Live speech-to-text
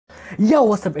Yo,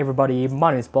 what's up everybody?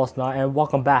 My name is Bosna and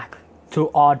welcome back to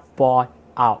Oddball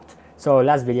Out. So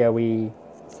last video we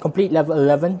complete level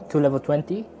 11 to level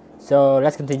 20. So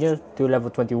let's continue to level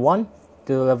 21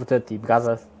 to level 30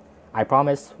 because I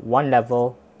promise one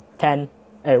level 10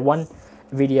 one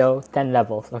video 10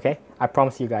 levels, okay? I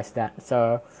promise you guys that.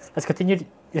 So let's continue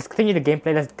the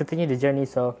gameplay, let's continue the journey.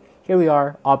 So here we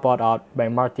are, Oddball Out by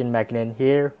Martin Magni.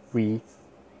 Here we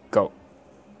go.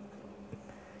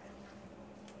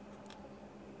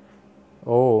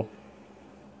 Oh.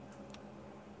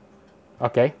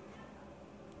 Okay.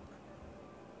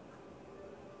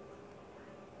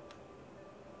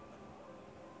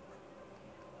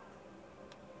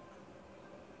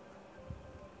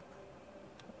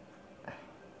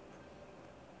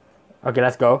 Okay,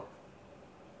 let's go.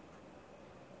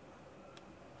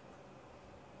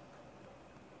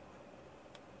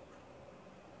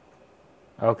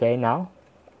 Okay, now.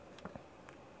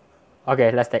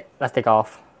 Okay, let's take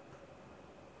off.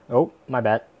 Oh, my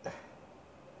bad.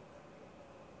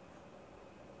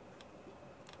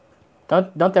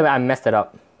 Don't tell me I messed it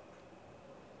up.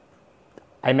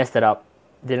 I messed it up,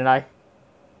 didn't I?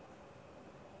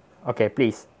 Okay,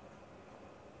 please.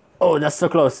 Oh, that's so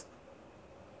close.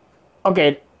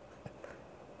 Okay.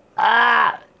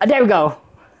 Ah, there we go.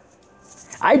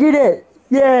 I did it.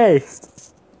 Yay.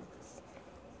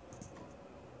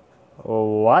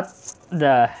 What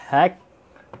the heck?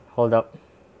 Hold up.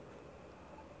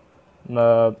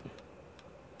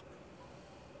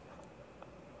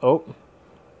 Oh,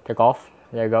 take off.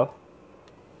 There you go.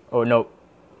 Oh no.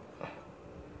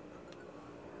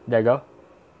 There you go.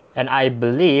 And I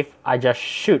believe I just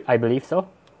shoot. I believe so.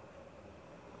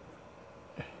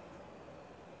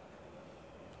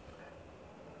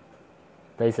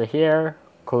 Place it here.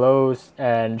 Close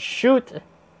and shoot.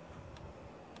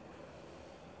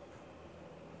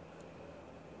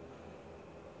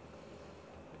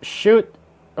 Shoot.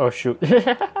 Oh shoot.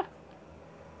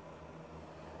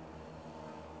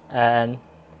 and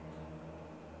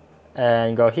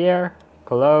go here,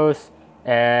 close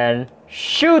and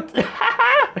shoot.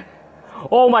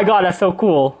 Oh my god, that's so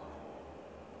cool.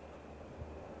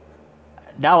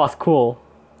 That was cool.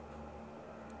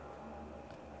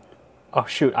 Oh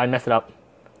shoot, I messed it up.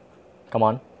 Come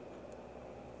on.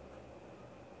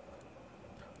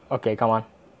 Okay, come on.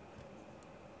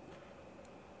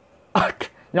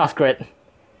 No, screw it.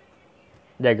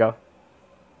 There you go.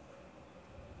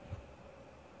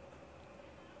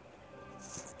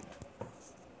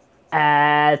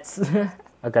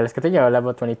 Okay, let's continue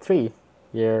level 23.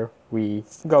 Here we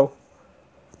go.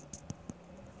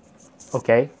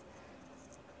 Okay.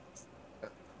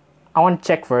 I want to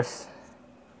check first.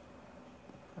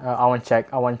 I want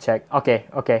to check. Okay,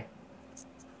 okay.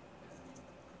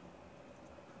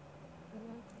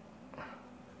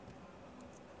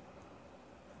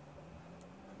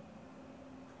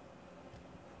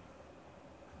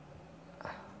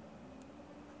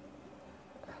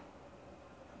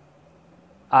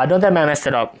 Don't tell me I messed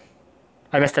it up.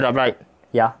 I messed it up, right?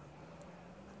 Yeah.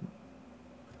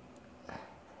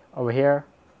 Over here.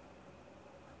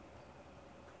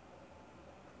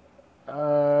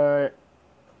 There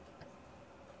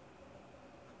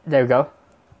we go.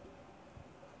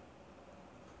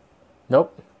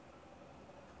 Nope.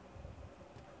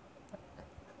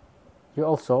 You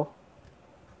also.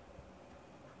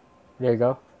 There you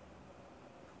go.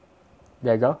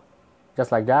 There you go.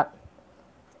 Just like that.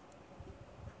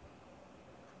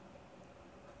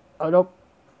 Oh, nope.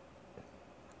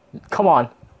 Come on.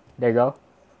 There you go.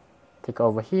 Take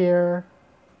over here.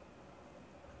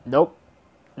 Nope.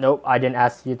 Nope, I didn't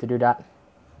ask you to do that.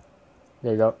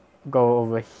 There you go. Go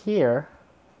over here.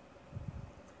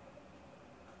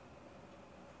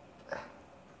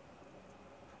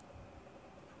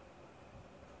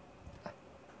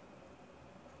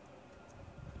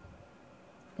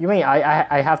 You mean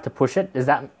I have to push it? Is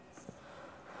that...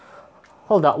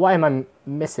 Hold up, what am I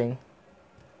missing?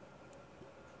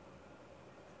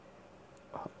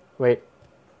 Wait.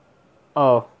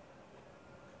 Oh.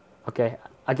 Okay.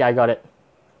 Okay, I got it.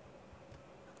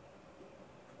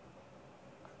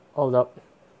 Hold up.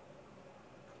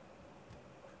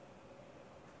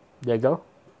 There you go.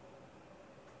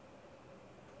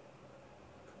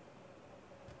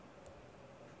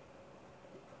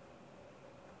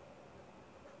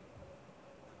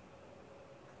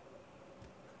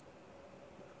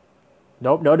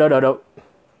 Nope, no, no, no, no.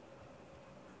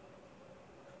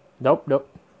 Nope, nope.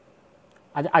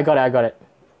 I got it, I got it.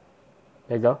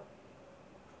 There you go.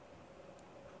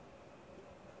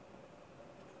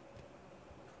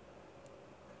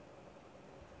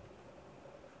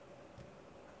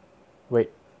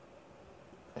 Wait.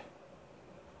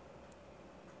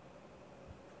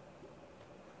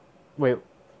 Wait.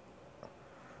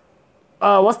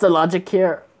 What's the logic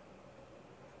here?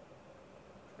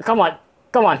 Come on.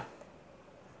 Come on.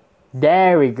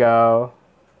 There we go.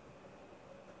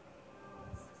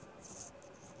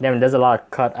 Damn, there's a lot of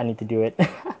cut. I need to do it.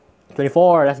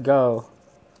 24, let's go.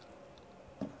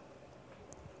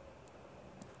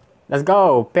 Let's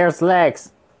go. Pairs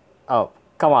legs. Oh,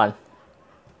 come on.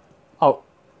 Oh,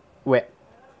 wait.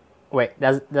 Wait,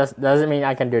 doesn't mean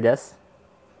I can do this.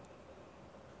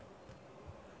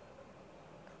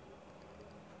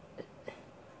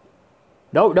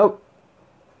 No, no.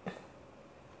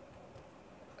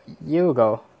 You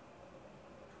go.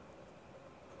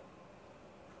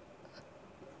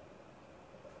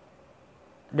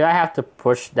 Do I have to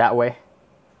push that way?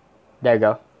 There you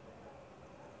go.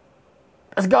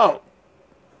 Let's go.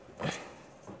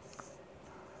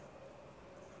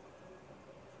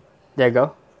 There you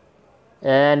go.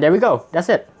 And there we go. That's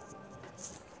it.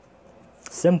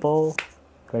 Simple.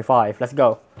 25. Let's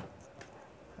go.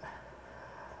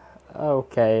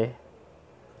 Okay.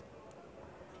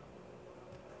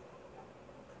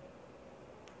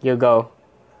 You go.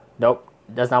 Nope.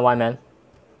 That's not what I meant.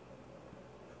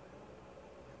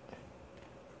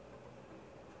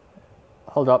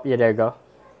 Hold up. Yeah, there you go.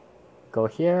 Go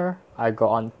here. I go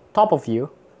on top of you.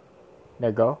 There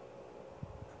you go.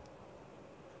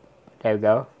 There you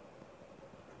go.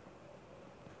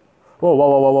 Whoa, whoa,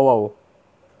 whoa, whoa, whoa, whoa.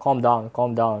 Calm down,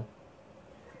 calm down.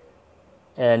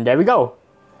 And there we go.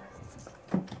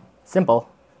 Simple.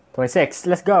 26,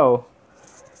 let's go.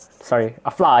 Sorry,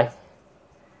 a fly.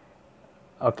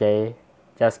 Okay,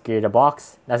 just clear the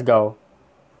box. Let's go.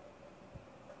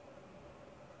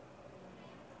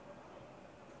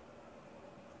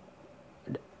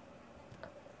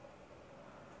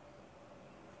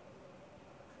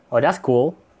 Oh, that's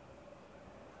cool.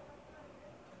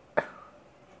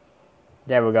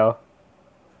 There we go.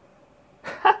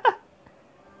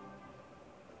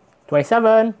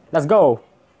 27. Let's go.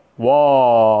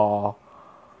 Whoa.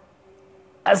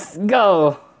 Let's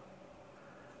go.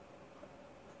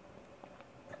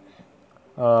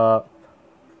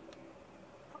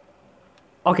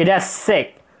 Okay, that's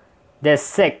sick. That's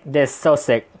sick. That's so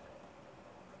sick.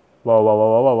 Whoa, whoa,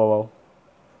 whoa, whoa, whoa, whoa.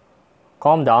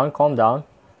 Calm down, calm down.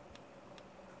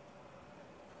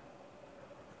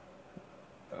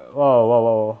 Whoa, whoa,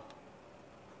 whoa.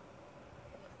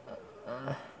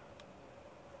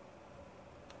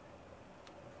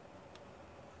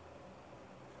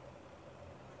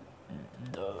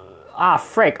 Ah,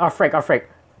 frick, ah, frick, ah, frick.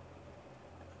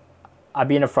 I'll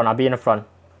be in the front, I'll be in the front.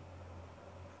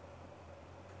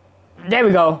 There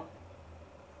we go.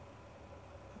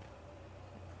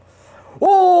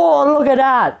 Oh, look at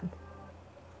that.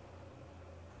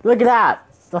 Look at that.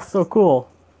 That's so cool.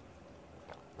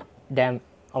 Damn.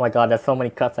 Oh my god, there's so many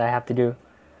cuts I have to do.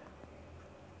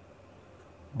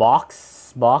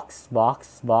 Box, box,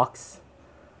 box, box.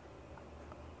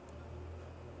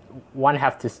 One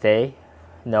have to stay.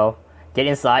 No. Get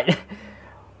inside.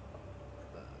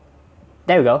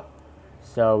 There we go.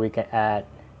 So we can add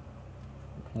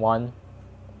one.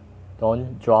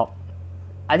 Don't drop.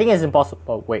 I think it's impossible.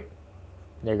 Oh, wait.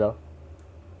 There you go.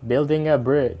 Building a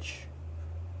bridge.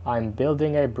 I'm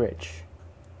building a bridge.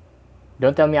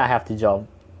 Don't tell me I have to jump.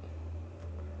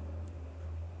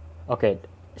 Okay.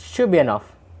 Should be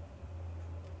enough.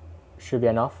 Should be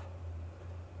enough.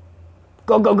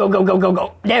 Go, go, go, go, go, go,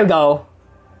 go. There we go.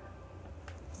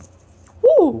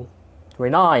 Woo!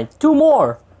 29. Two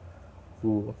more.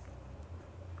 Ooh.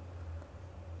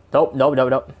 Nope, nope, nope,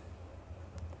 nope.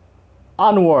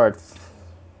 Onwards.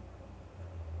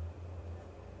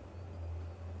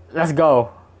 Let's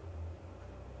go.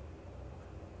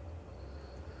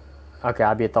 Okay,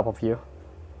 I'll be on top of you.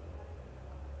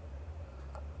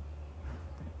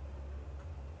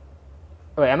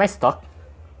 Wait, am I stuck?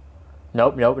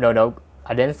 Nope, nope, no, no.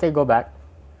 I didn't say go back.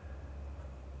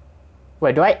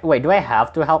 Wait, do I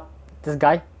have to help this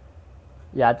guy?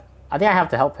 Yeah, I think I have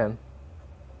to help him.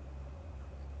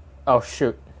 Oh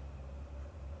shoot.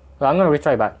 Well, I'm gonna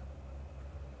retry back.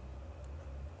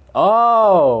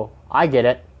 Oh, I get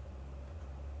it.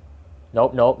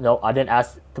 Nope, nope, nope. I didn't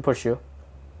ask to push you.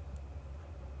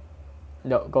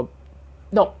 No, go.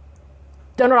 No.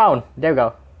 Turn around. There we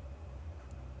go.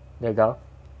 There we go.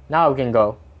 Now we can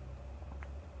go.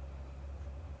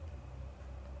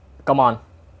 Come on.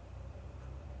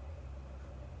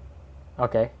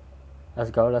 Okay.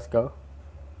 Let's go, let's go.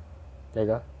 There you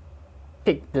go.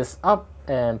 Pick this up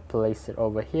and place it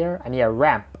over here. I need a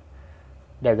ramp.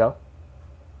 There you go.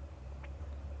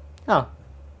 Oh.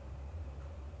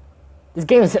 This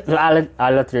game is...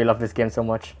 I literally love this game so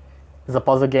much. It's a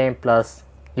puzzle game plus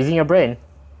using your brain.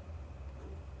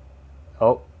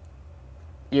 Oh,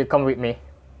 you come with me.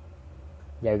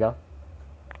 There you go.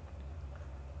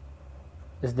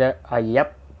 Is there?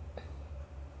 Yep.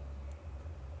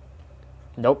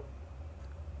 Nope.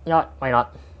 Not. Why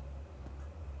not?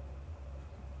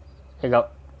 There you go.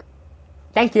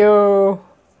 Thank you.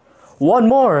 One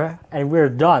more, and we're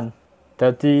done.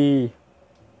 30.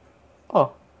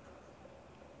 Oh.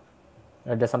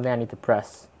 There's something I need to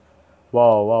press.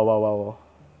 Whoa, whoa, whoa, whoa, whoa.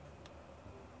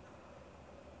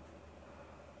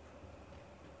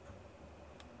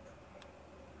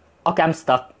 Okay, I'm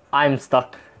stuck. I'm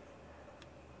stuck.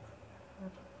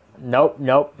 Nope,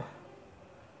 nope.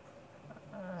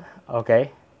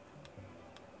 Okay.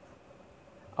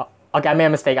 Oh, okay, I made a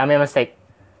mistake. I made a mistake.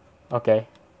 Okay.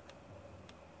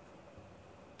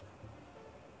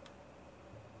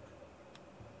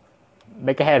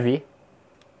 Make it heavy.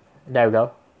 There we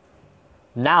go.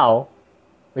 Now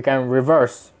we can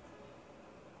reverse.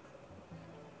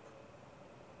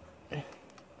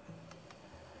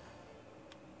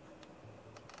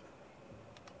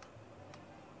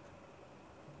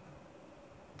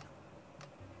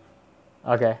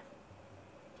 Okay.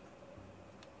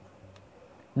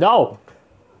 No!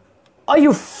 Are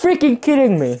you freaking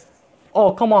kidding me?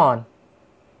 Oh, come on.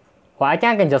 Well, I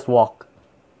can just walk.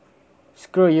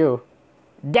 Screw you.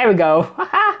 There we go.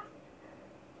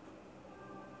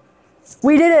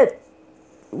 We did it!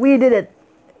 We did it!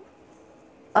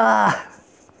 I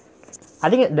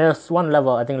think there's one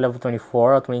level, I think level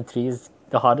 24 or 23 is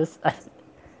the hardest.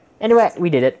 Anyway, we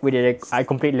did it. We did it. I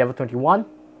completed level 21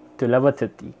 to level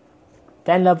 30.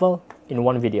 10 level in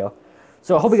one video.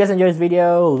 So I hope you guys enjoyed this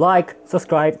video. Like,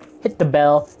 subscribe, hit the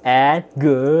bell, and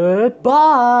goodbye!